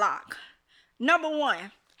not a lock. Number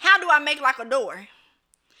one, how do I make like a door?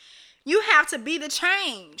 You have to be the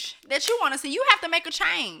change that you want to see. You have to make a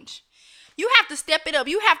change. You have to step it up.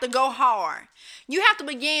 You have to go hard. You have to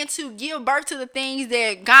begin to give birth to the things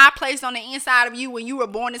that God placed on the inside of you when you were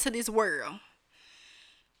born into this world.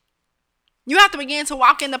 You have to begin to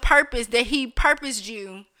walk in the purpose that He purposed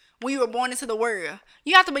you when you were born into the world.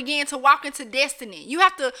 You have to begin to walk into destiny. You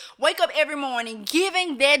have to wake up every morning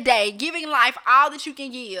giving that day, giving life all that you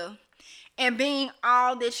can give, and being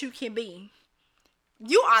all that you can be.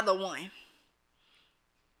 You are the one.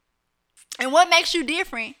 And what makes you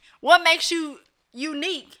different, what makes you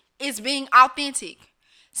unique is being authentic.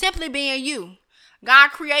 Simply being you. God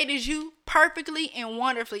created you perfectly and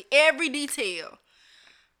wonderfully. Every detail.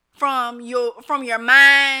 From your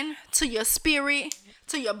mind to your spirit,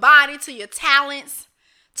 to your body, to your talents,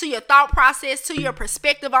 to your thought process, to your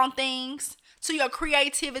perspective on things, to your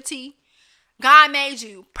creativity. God made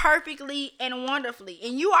you perfectly and wonderfully.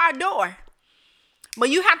 And you are a door. But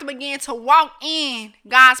you have to begin to walk in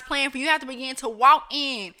God's plan for you. You have to begin to walk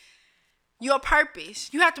in your purpose.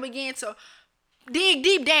 You have to begin to dig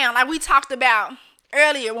deep down, like we talked about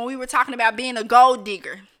earlier when we were talking about being a gold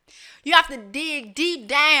digger. You have to dig deep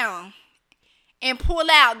down and pull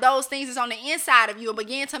out those things that's on the inside of you and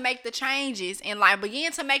begin to make the changes in life.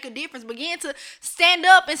 Begin to make a difference. Begin to stand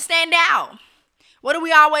up and stand out. What do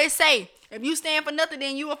we always say? If you stand for nothing,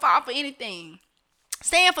 then you will fall for anything.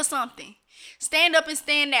 Stand for something. Stand up and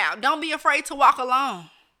stand out. Don't be afraid to walk alone.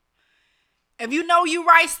 If you know you're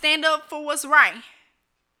right, stand up for what's right.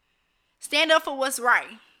 Stand up for what's right.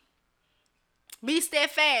 Be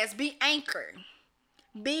steadfast. Be anchored.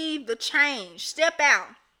 Be the change. Step out.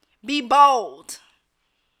 Be bold.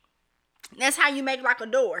 That's how you make like a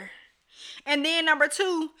door. And then number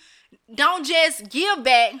 2, don't just give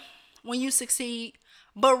back when you succeed,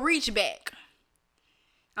 but reach back.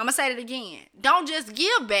 I'm going to say that again. Don't just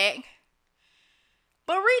give back,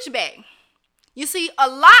 but reach back. You see, a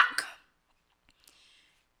lock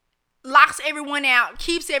locks everyone out,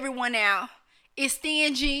 keeps everyone out, is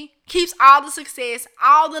stingy, keeps all the success,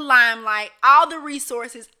 all the limelight, all the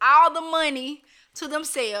resources, all the money to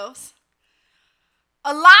themselves.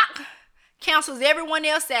 A lock cancels everyone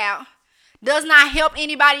else out, does not help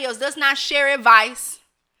anybody else, does not share advice,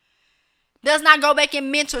 does not go back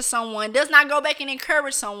and mentor someone, does not go back and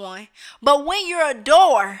encourage someone. But when you're a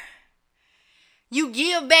door, you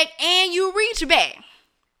give back and you reach back.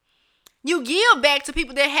 You give back to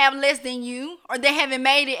people that have less than you, or that haven't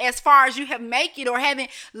made it as far as you have made it, or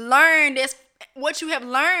haven't learned what you have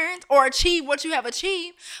learned or achieved what you have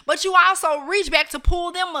achieved. But you also reach back to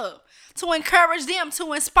pull them up, to encourage them,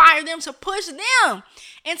 to inspire them, to push them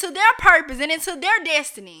into their purpose and into their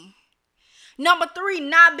destiny. Number 3,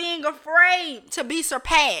 not being afraid to be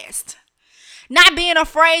surpassed. Not being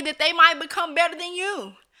afraid that they might become better than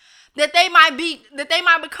you. That they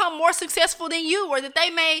might become more successful than you, or that they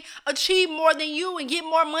may achieve more than you and get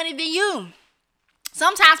more money than you.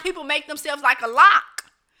 Sometimes people make themselves like a lock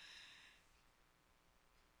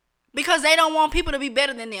because they don't want people to be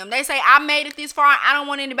better than them. They say, I made it this far. I don't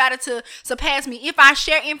want anybody to surpass me. If I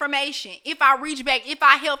share information, if I reach back, if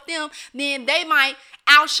I help them, then they might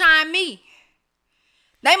outshine me.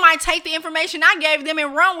 They might take the information I gave them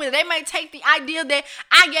and run with it. They might take the idea that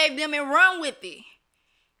I gave them and run with it.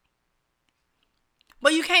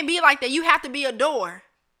 But you can't be like that. You have to be a door.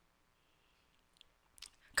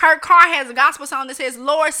 Kurt Carr has a gospel song that says,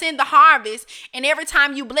 Lord, send the harvest. And every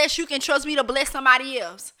time you bless, you can trust me to bless somebody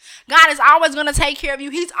else. God is always going to take care of you.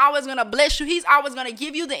 He's always going to bless you. He's always going to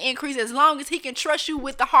give you the increase as long as He can trust you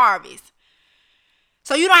with the harvest.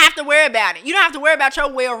 So you don't have to worry about it. You don't have to worry about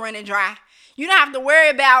your well running dry. You don't have to worry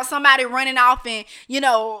about somebody running off and,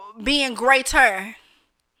 being greater.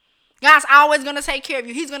 God's always going to take care of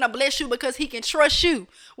you. He's going to bless you because He can trust you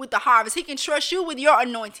with the harvest. He can trust you with your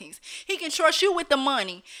anointings. He can trust you with the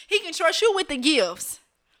money. He can trust you with the gifts.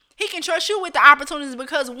 He can trust you with the opportunities,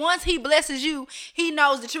 because once He blesses you, He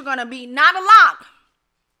knows that you're going to be not a lock,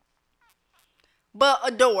 but a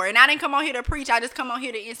door. And I didn't come on here to preach. I just come on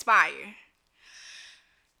here to inspire.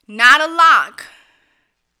 Not a lock,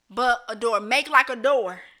 but a door. Make like a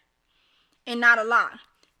door and not a lock.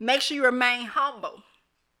 Make sure you remain humble.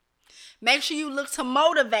 Make sure you look to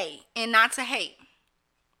motivate and not to hate.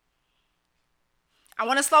 I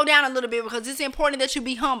want to slow down a little bit because it's important that you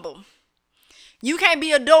be humble. You can't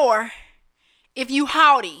be a door if you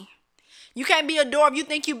haughty. You can't be a door if you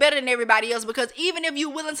think you're better than everybody else, because even if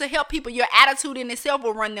you're willing to help people, your attitude in itself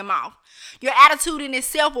will run them off. Your attitude in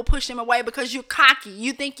itself will push them away because you're cocky.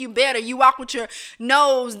 You think you're better. You walk with your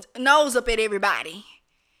nose up at everybody.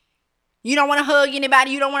 You don't want to hug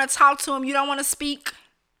anybody. You don't want to talk to them. You don't want to speak.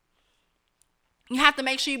 You have to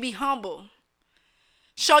make sure you be humble.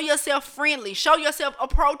 Show yourself friendly. Show yourself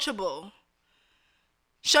approachable.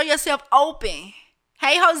 Show yourself open.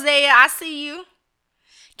 Hey, Hosea, I see you.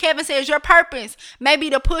 Kevin says your purpose may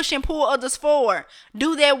be to push and pull others forward.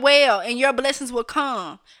 Do that well and your blessings will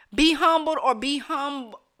come. Be humbled or be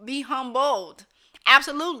humbled.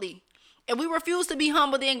 Absolutely. If we refuse to be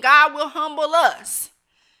humble, then God will humble us.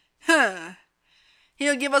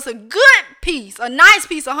 He'll give us a good piece, a nice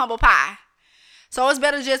piece of humble pie. So it's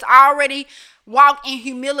better just already walk in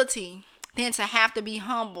humility than to have to be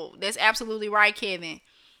humble. That's absolutely right, Kevin.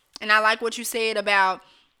 And I like what you said about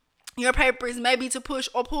your purpose may be to push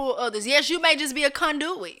or pull others. Yes, you may just be a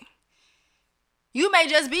conduit. You may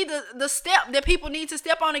just be the step that people need to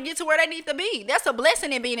step on to get to where they need to be. That's a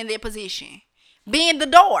blessing in being in that position. Being the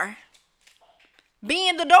door.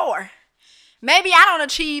 Being the door. Maybe I don't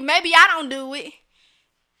achieve. Maybe I don't do it.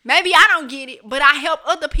 Maybe I don't get it. But I help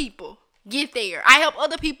other people get there. I help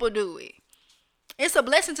other people do it. It's a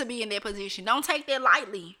blessing to be in that position. Don't take that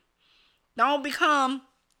lightly. Don't become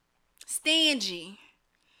stingy.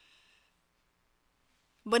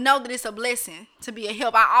 But know that it's a blessing to be a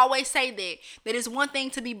help. I always say that it's one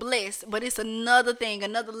thing to be blessed, but it's another thing,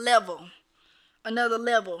 another level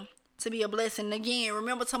to be a blessing. Again,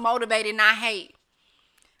 remember to motivate and not hate.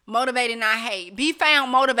 Motivate and not hate. Be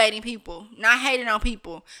found motivating people, not hating on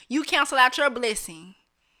people. You cancel out your blessing.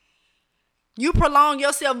 You prolong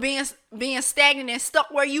yourself being stagnant and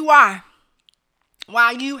stuck where you are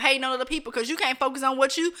while you hating on other people, because you can't focus on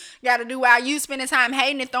what you got to do while you spending time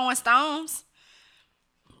hating and throwing stones.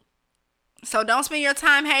 So don't spend your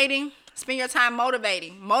time hating. Spend your time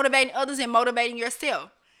motivating others and motivating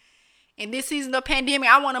yourself. In this season of pandemic,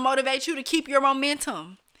 I want to motivate you to keep your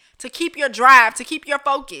momentum, to keep your drive, to keep your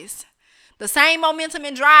focus. The same momentum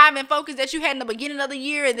and drive and focus that you had in the beginning of the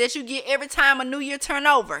year and that you get every time a new year turn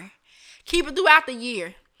over. Keep it throughout the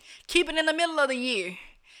year. Keep it in the middle of the year.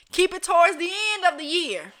 Keep it towards the end of the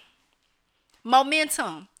year.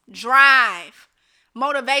 Momentum, drive,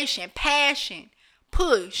 motivation, passion,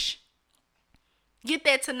 push. Get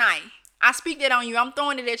that tonight. I speak that on you. I'm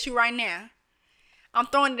throwing it at you right now.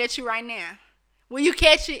 Will you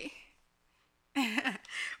catch it?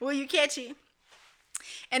 Will you catch it?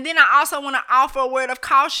 And then I also want to offer a word of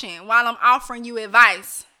caution while I'm offering you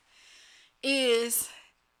advice. Is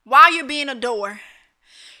while you're being a door,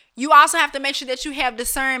 you also have to make sure that you have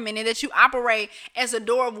discernment and that you operate as a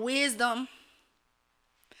door of wisdom.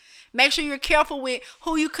 Make sure you're careful with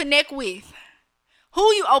who you connect with,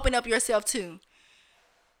 who you open up yourself to.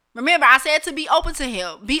 Remember, I said to be open to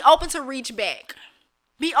help. Be open to reach back.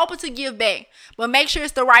 Be open to give back. But make sure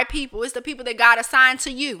it's the right people. It's the people that God assigned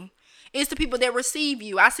to you. It's the people that receive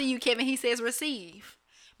you. I see you, Kevin. He says receive.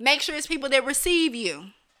 Make sure it's people that receive you.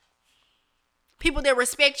 People that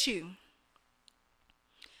respect you.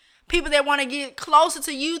 People that want to get closer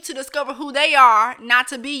to you to discover who they are, not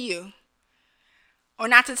to be you. Or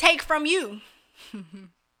not to take from you.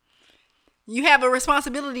 You have a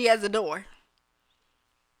responsibility as a door.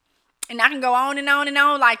 And I can go on and on and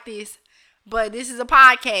on like this. But this is a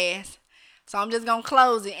podcast. So I'm just going to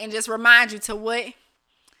close it and just remind you to what?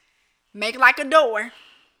 Make like a door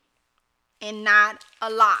and not a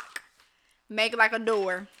lock. Make like a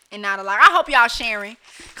door and not a lock. I hope y'all sharing,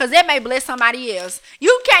 because that may bless somebody else.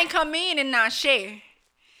 You can't come in and not share.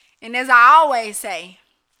 And as I always say,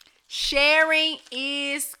 sharing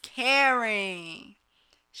is caring.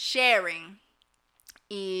 Sharing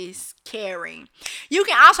is caring. You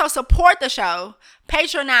can also support the show,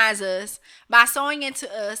 patronize us by sewing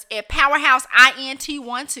into us at Powerhouse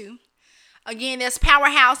INT12. Again, that's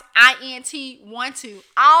Powerhouse INT12.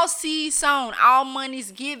 All seeds sown, all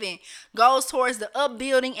monies given goes towards the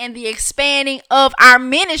upbuilding and the expanding of our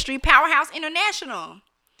ministry, Powerhouse International.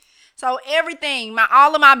 So everything,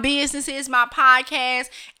 all of my businesses, my podcast,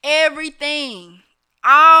 everything,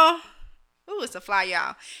 it's a fly,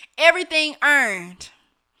 y'all. Everything earned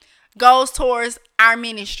goes towards our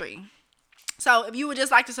ministry. So if you would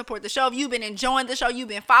just like to support the show, if you've been enjoying the show, you've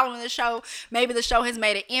been following the show, maybe the show has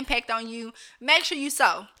made an impact on you, make sure you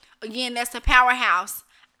sow. Again, that's the Powerhouse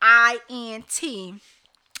INT12.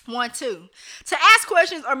 To ask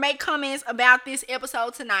questions or make comments about this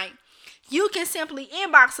episode tonight, you can simply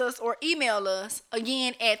inbox us or email us,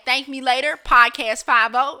 again, at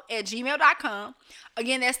thankmelaterpodcast50@gmail.com.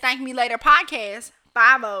 Again, that's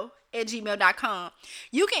thankmelaterpodcast50@gmail.com.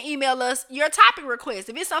 You can email us your topic request.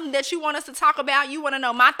 If it's something that you want us to talk about, you want to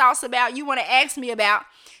know my thoughts about, you want to ask me about,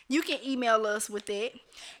 you can email us with that.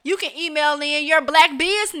 You can email in your black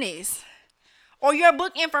business or your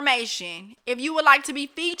book information if you would like to be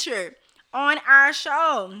featured on our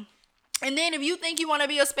show. And then if you think you want to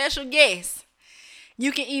be a special guest,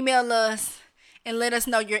 you can email us and let us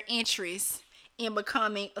know your interest in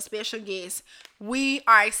becoming a special guest. We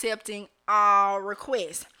are accepting all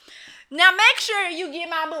requests. Now make sure you get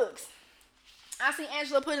my books. I see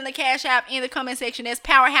Angela put in the Cash App in the comment section. That's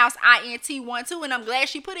Powerhouse INT12, and I'm glad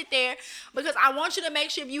she put it there because I want you to make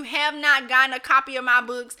sure if you have not gotten a copy of my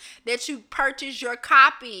books that you purchase your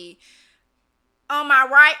copy. On my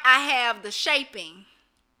right, I have The Shaping.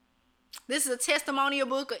 This is a testimonial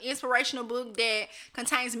book, an inspirational book that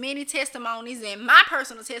contains many testimonies and my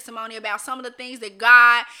personal testimony about some of the things that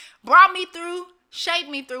God brought me through, shaped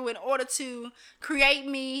me through in order to create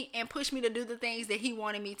me and push me to do the things that He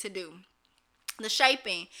wanted me to do. The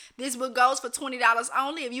Shaping. This book goes for $20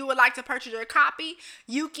 only. If you would like to purchase your copy,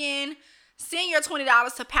 you can send your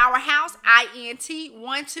 $20 to Powerhouse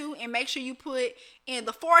INT12 and make sure you put in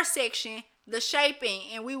the for section The Shaping,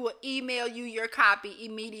 and we will email you your copy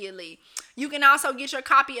immediately. You can also get your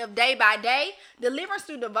copy of Day by Day, Deliverance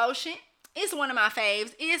Through Devotion. It's one of my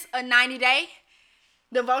faves. It's a 90-day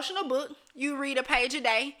devotional book. You read a page a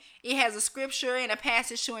day. It has a scripture and a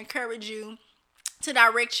passage to encourage you, to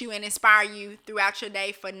direct you and inspire you throughout your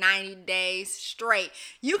day for 90 days straight.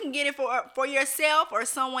 You can get it for yourself or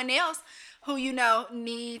someone else who you know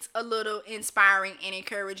needs a little inspiring and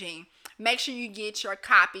encouraging. Make sure you get your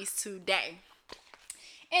copies today.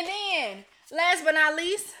 And then, last but not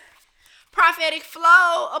least, Prophetic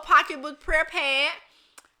Flow, a pocketbook prayer pad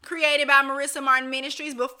created by Marissa Martin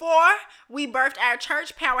Ministries. Before we birthed our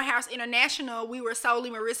church, Powerhouse International, we were solely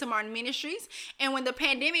Marissa Martin Ministries. And when the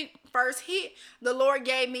pandemic first hit, the Lord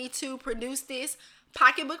gave me to produce this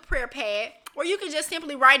pocketbook prayer pad where you can just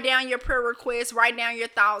simply write down your prayer requests, write down your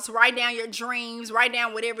thoughts, write down your dreams, write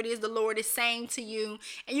down whatever it is the Lord is saying to you,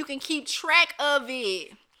 and you can keep track of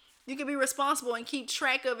it. You can be responsible and keep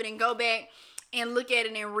track of it and go back and look at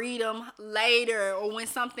it and read them later, or when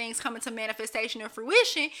some things come into manifestation or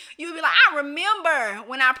fruition, you'll be like, I remember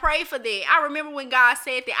when I prayed for that. I remember when God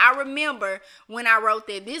said that. I remember when I wrote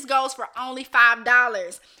that. This goes for only $5.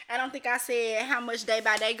 I don't think I said how much Day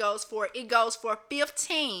by Day goes for. It goes for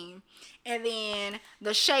 $15, and then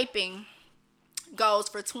The Shaping goes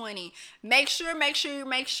for $20. Make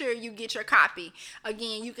sure you get your copy.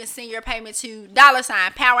 Again, you can send your payment to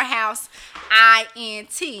 $Powerhouse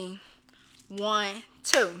INT12.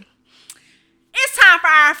 It's time for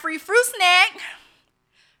our free fruit snack.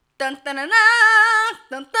 Dun, dun, dun,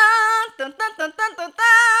 dun, dun, dun, dun, dun, dun, dun, dun.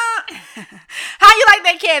 How you like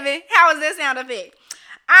that, Kevin? How was that sound effect?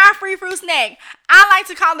 Our free fruit snack. I like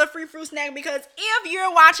to call it a free fruit snack because if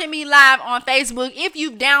you're watching me live on Facebook, if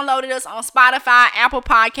you've downloaded us on Spotify, Apple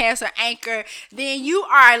Podcasts, or Anchor, then you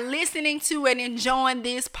are listening to and enjoying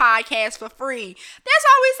this podcast for free. That's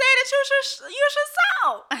why we say that you should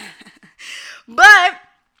sow. But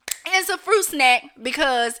it's a fruit snack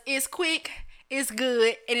because it's quick, it's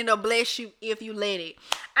good, and it'll bless you if you let it.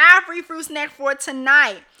 Our free fruit snack for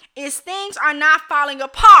tonight is things are not falling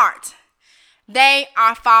apart. They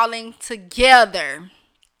are falling together.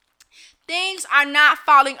 Things are not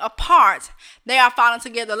falling apart. They are falling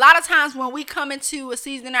together. A lot of times when we come into a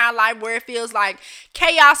season in our life where it feels like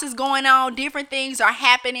chaos is going on, different things are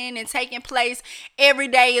happening and taking place every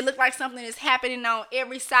day. It looks like something is happening on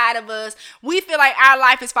every side of us. We feel like our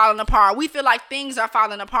life is falling apart. We feel like things are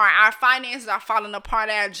falling apart. Our finances are falling apart.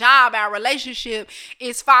 Our job, our relationship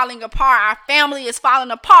is falling apart. Our family is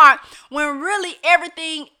falling apart, when really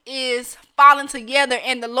everything is falling together.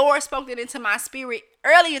 And the Lord spoke it into my spirit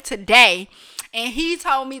earlier today, and He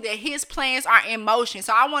told me that His plans are in motion.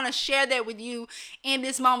 So I want to share that with you in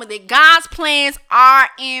this moment, that God's plans are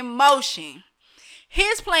in motion.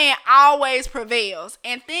 His plan always prevails,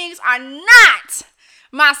 and things are not,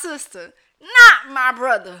 my sister, not my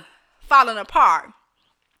brother, falling apart.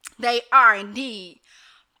 They are indeed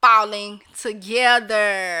falling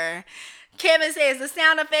together. Kevin says the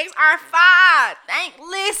sound effects are fire.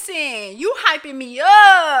 Listen, you hyping me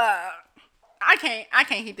up. I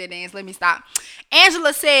can't hit that dance. Let me stop.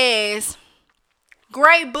 Angela says,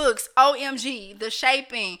 great books. OMG. The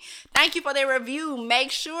Shaping. Thank you for the review.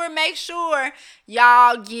 Make sure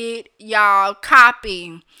y'all get y'all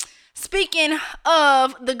copy. Speaking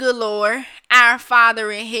of the good Lord, our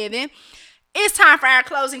Father in heaven, it's time for our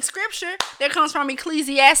closing scripture that comes from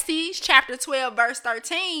Ecclesiastes chapter 12, verse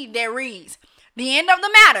 13, that reads, the end of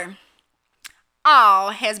the matter,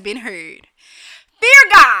 all has been heard.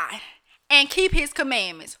 Fear God and keep His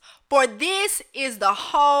commandments, for this is the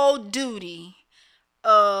whole duty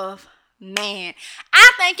of man.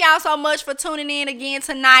 I thank y'all so much for tuning in again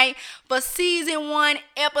tonight for season 1,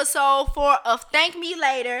 episode 4 of Thank Me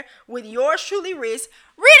Later with yours truly, Riz,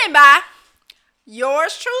 written by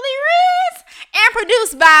yours truly, Riz, and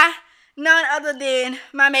produced by none other than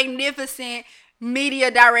my magnificent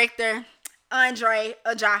media director, Andre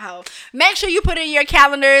Ajajo. Make sure you put in your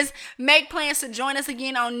calendars. Make plans to join us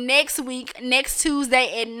again on next week, next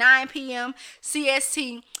Tuesday at 9 p.m.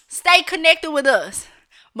 CST. Stay connected with us.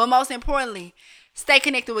 But most importantly, stay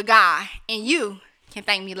connected with God. And you can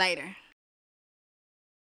thank me later.